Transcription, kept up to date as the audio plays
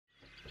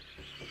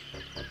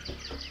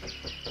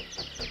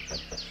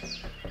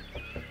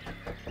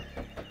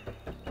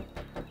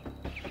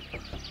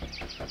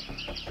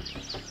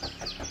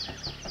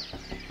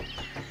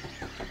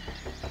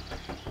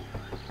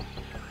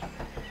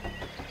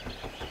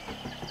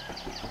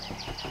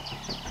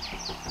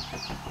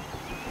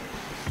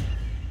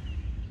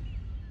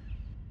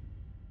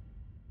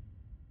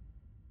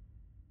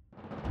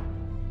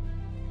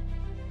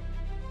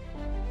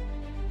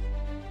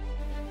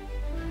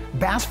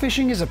Bass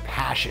fishing is a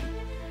passion,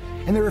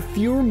 and there are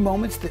fewer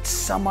moments that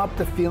sum up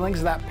the feelings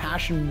of that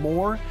passion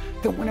more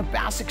than when a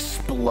bass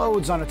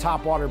explodes on a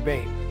topwater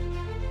bait.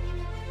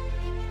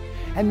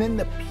 And then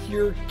the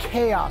pure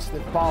chaos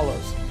that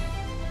follows.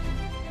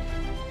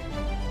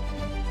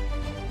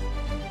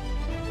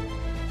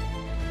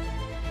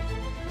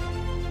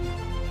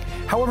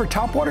 However,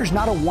 topwater is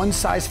not a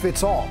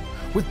one-size-fits-all.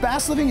 With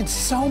bass living in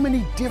so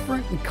many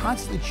different and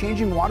constantly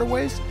changing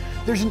waterways,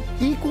 there's an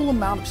equal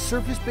amount of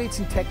surface baits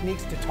and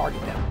techniques to target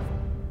them.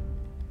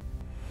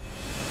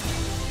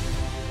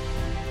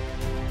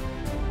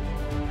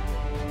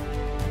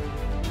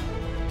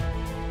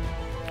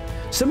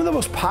 Some of the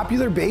most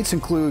popular baits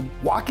include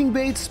walking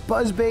baits,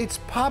 buzz baits,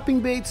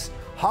 popping baits,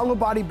 hollow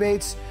body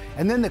baits,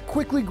 and then the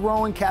quickly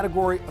growing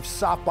category of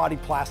soft body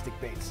plastic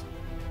baits.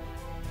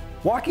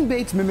 Walking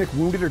baits mimic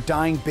wounded or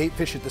dying bait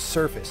fish at the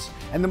surface,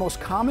 and the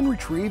most common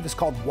retrieve is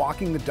called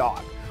walking the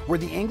dog, where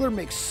the angler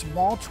makes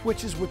small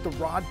twitches with the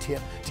rod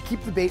tip to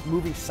keep the bait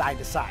moving side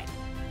to side.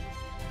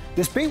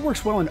 This bait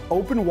works well in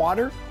open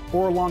water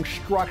or along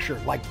structure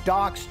like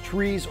docks,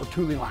 trees, or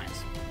tule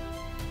lines.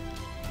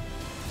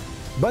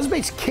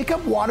 Buzzbaits kick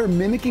up water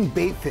mimicking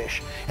bait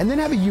fish and then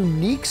have a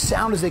unique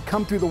sound as they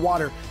come through the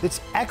water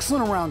that's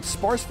excellent around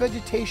sparse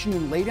vegetation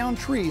and laydown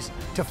trees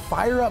to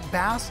fire up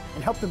bass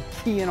and help them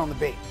key in on the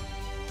bait.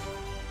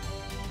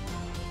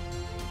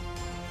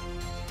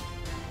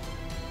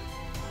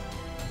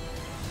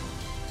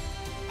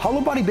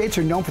 Hollow body baits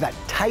are known for that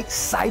tight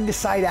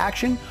side-to-side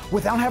action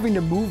without having to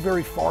move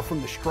very far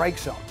from the strike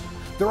zone.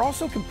 They're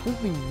also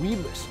completely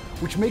weedless,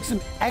 which makes them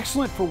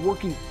excellent for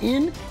working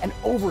in and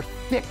over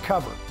thick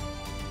cover.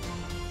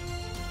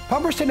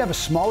 Pumpers tend to have a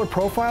smaller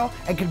profile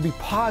and can be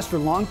paused for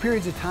long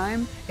periods of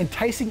time,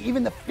 enticing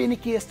even the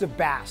finickiest of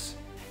bass.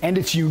 And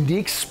its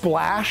unique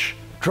splash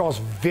draws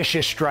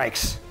vicious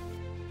strikes.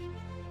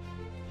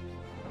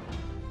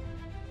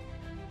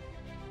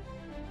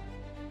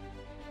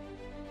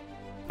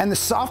 And the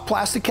soft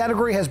plastic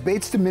category has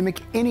baits to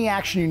mimic any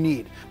action you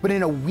need, but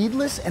in a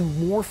weedless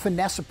and more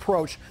finesse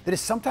approach that is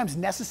sometimes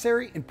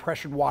necessary in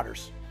pressured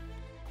waters.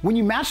 When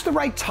you match the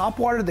right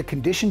topwater to the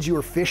conditions you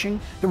are fishing,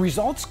 the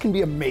results can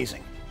be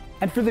amazing.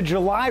 And for the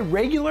July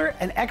regular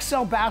and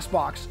XL Bass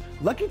Box,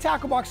 Lucky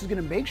Tackle Box is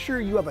going to make sure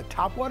you have a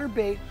topwater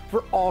bait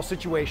for all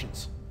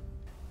situations.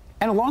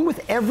 And along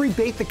with every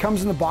bait that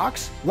comes in the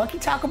box, Lucky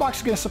Tackle Box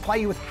is going to supply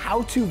you with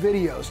how-to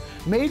videos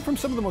made from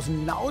some of the most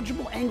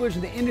knowledgeable anglers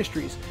in the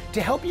industries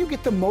to help you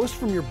get the most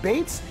from your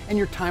baits and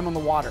your time on the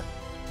water.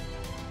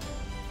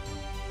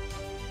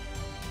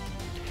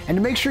 And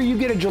to make sure you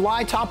get a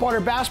July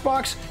Topwater Bass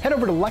Box, head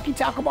over to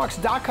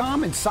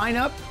LuckyTackleBox.com and sign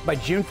up by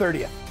June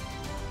 30th.